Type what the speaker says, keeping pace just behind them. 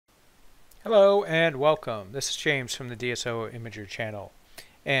Hello and welcome. This is James from the DSO Imager channel.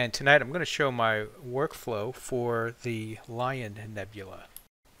 And tonight I'm going to show my workflow for the Lion Nebula.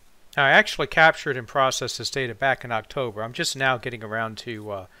 Now, I actually captured and processed this data back in October. I'm just now getting around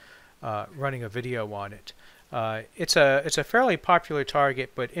to running a video on it. It's a fairly popular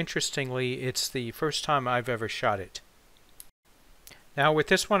target, but interestingly, it's the first time I've ever shot it. Now with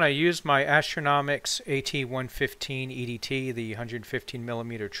this one I used my Astronomics AT115 EDT, the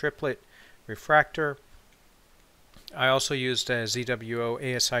 115mm triplet refractor. I also used a ZWO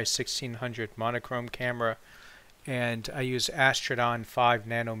ASI 1600 monochrome camera, and I use Astrodon 5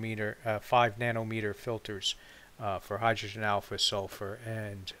 nanometer filters for hydrogen alpha, sulfur,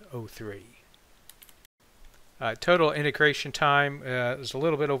 and O3. Total integration time is a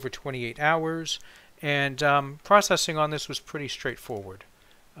little bit over 28 hours, and processing on this was pretty straightforward.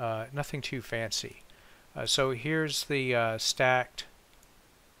 Nothing too fancy. So here's the stacked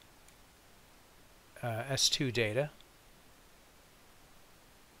S2 data.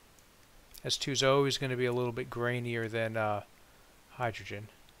 S2 is always going to be a little bit grainier than hydrogen.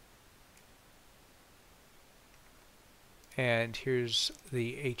 And here's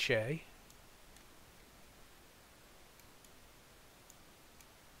the HA.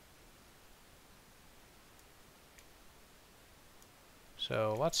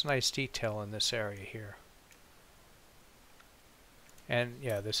 So lots of nice detail in this area here. And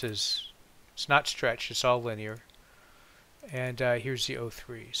yeah, it's not stretched, it's all linear. And here's the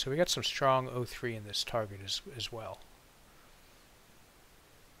O3. So we got some strong O3 in this target as well.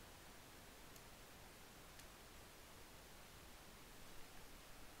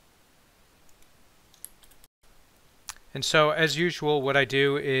 And so as usual, what I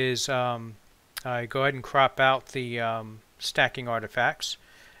do is I go ahead and crop out the stacking artifacts,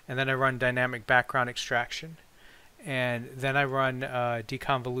 and then I run dynamic background extraction, and then I run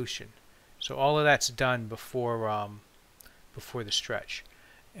deconvolution. So all of that's done before the stretch.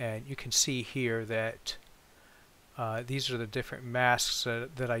 And you can see here that these are the different masks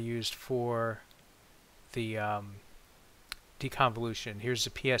that I used for the deconvolution. Here's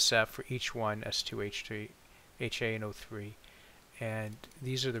the PSF for each one, S2, H3, HA, and O3, and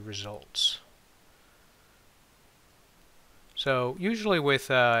these are the results. So usually with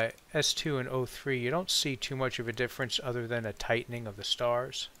S2 and O3 you don't see too much of a difference other than a tightening of the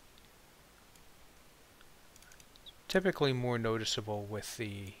stars. Typically more noticeable with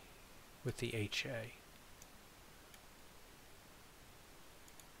the HA.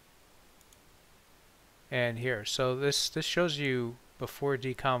 And here, so this shows you before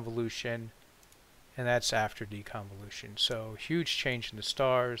deconvolution, and that's after deconvolution. So huge change in the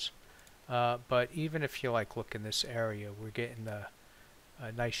stars. But even if you look in this area, we're getting a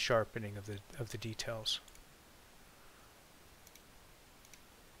nice sharpening of the details.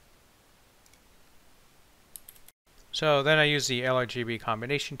 So then I use the LRGB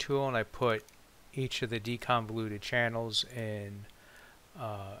combination tool, and I put each of the deconvoluted channels in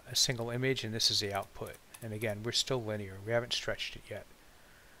a single image, and this is the output. And again, we're still linear. We haven't stretched it yet.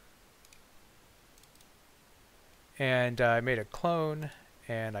 And I made a clone,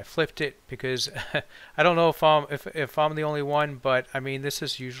 and I flipped it because I don't know if I'm the only one, but I mean this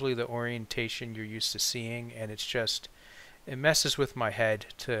is usually the orientation you're used to seeing, and it messes with my head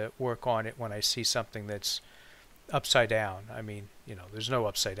to work on it when I see something that's upside down. I mean, you know, there's no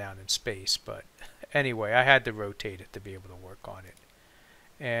upside down in space, but anyway, I had to rotate it to be able to work on it.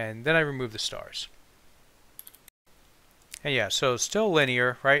 And then I remove the stars. And yeah, so still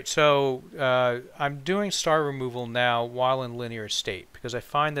linear, right? So I'm doing star removal now while in linear state because I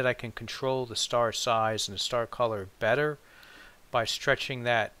find that I can control the star size and the star color better by stretching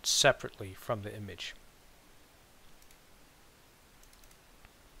that separately from the image.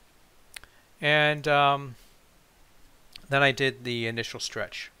 And then I did the initial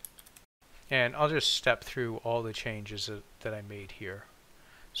stretch. And I'll just step through all the changes that I made here.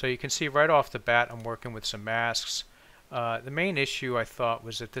 So you can see right off the bat I'm working with some masks. The main issue I thought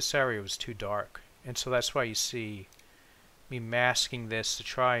was that this area was too dark, and so that's why you see me masking this to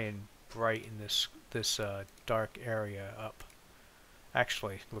try and brighten this dark area up.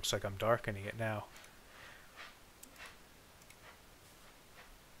 Actually, it looks like I'm darkening it now.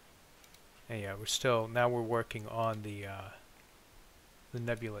 And yeah, now we're working on the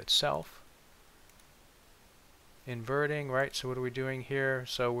nebula itself. Inverting, right? So what are we doing here?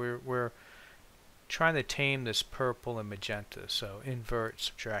 So we're trying to tame this purple and magenta. So invert,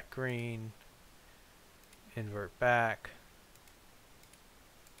 subtract green, invert back,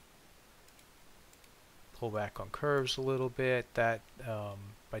 pull back on curves a little bit. That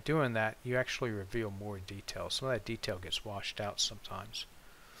by doing that, you actually reveal more detail. Some of that detail gets washed out sometimes.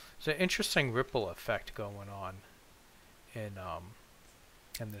 There's an interesting ripple effect going on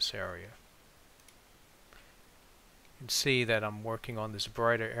in this area. You can see that I'm working on this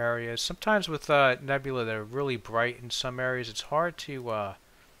brighter area. Sometimes with nebula that are really bright in some areas, it's hard to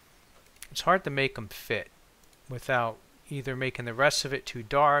make them fit without either making the rest of it too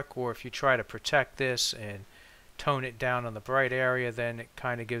dark, or if you try to protect this and tone it down on the bright area, then it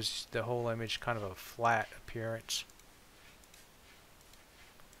kind of gives the whole image kind of a flat appearance.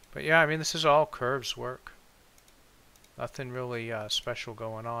 But yeah, I mean, this is all curves work. Nothing really special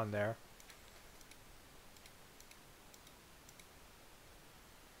going on there.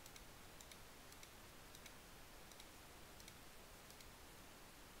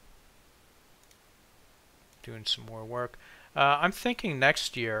 Doing some more work. I'm thinking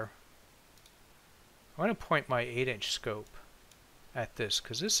next year I'm going to point my 8-inch scope at this,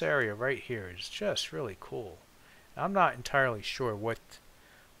 because this area right here is just really cool. I'm not entirely sure what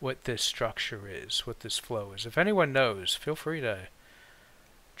this structure is, what this flow is. If anyone knows, feel free to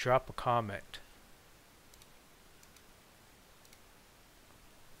drop a comment.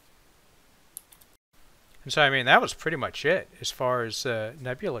 And so, I mean, that was pretty much it as far as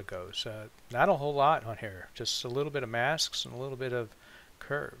nebula goes. Not a whole lot on here, just a little bit of masks and a little bit of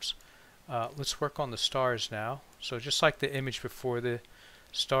curves. Let's work on the stars now. So just like the image before, the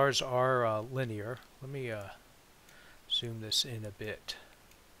stars are linear. Let me zoom this in a bit.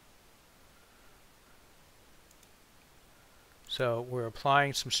 So we're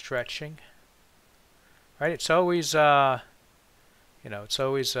applying some stretching. Right? It's always it's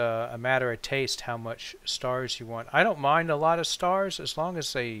always a matter of taste how much stars you want. I don't mind a lot of stars as long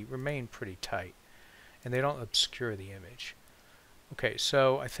as they remain pretty tight and they don't obscure the image. Okay,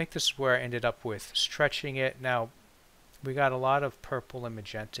 so I think this is where I ended up with stretching it. Now, we got a lot of purple and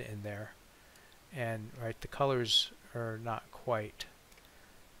magenta in there, and right, the colors are not quite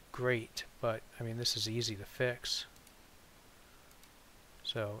great, but I mean, this is easy to fix.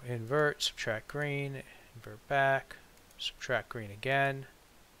 So invert, subtract green, invert back, subtract green again,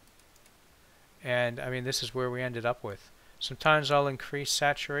 and I mean, this is where we ended up with. Sometimes I'll increase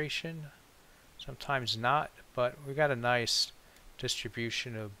saturation, sometimes not, but we got a nice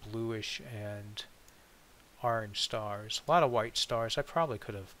distribution of bluish and orange stars. A lot of white stars. I probably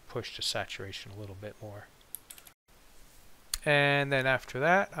could have pushed the saturation a little bit more. And then after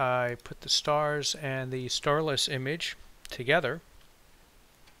that, I put the stars and the starless image together.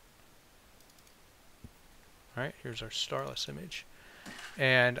 Right, here's our starless image.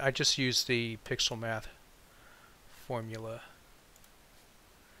 And I just used the pixel math formula.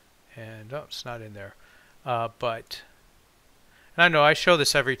 And, oh, it's not in there. And I know I show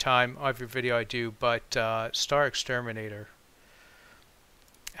this every time, every video I do, but Star Exterminator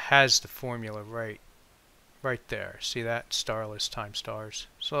has the formula right there. See that? Starless times stars.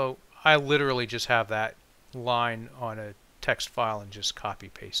 So I literally just have that line on a text file and just copy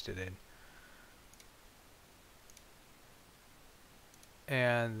paste it in.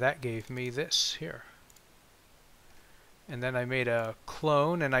 And that gave me this here. And then I made a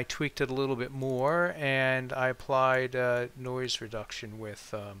clone and I tweaked it a little bit more, and I applied noise reduction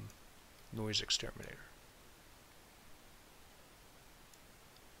with Noise Exterminator.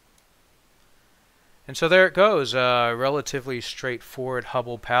 And so there it goes, relatively straightforward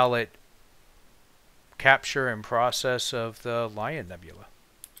Hubble palette capture and process of the Lion Nebula.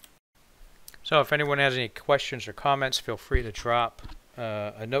 So if anyone has any questions or comments, feel free to drop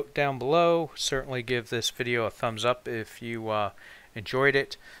a note down below. Certainly give this video a thumbs up if you enjoyed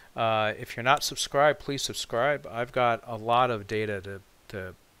it. If you're not subscribed, please subscribe. I've got a lot of data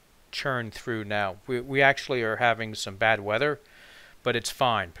to churn through now. We actually are having some bad weather, but it's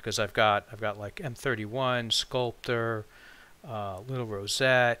fine because I've got like M31, Sculptor, Little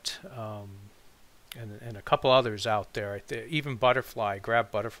Rosette, and a couple others out there. Even Butterfly, grab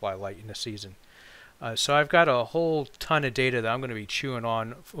Butterfly light in the season. So I've got a whole ton of data that I'm going to be chewing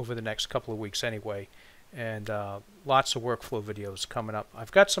on over the next couple of weeks anyway, and lots of workflow videos coming up.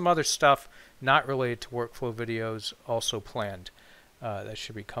 I've got some other stuff not related to workflow videos also planned that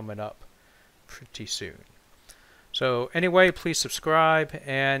should be coming up pretty soon. So anyway, please subscribe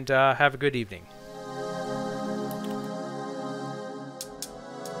and have a good evening.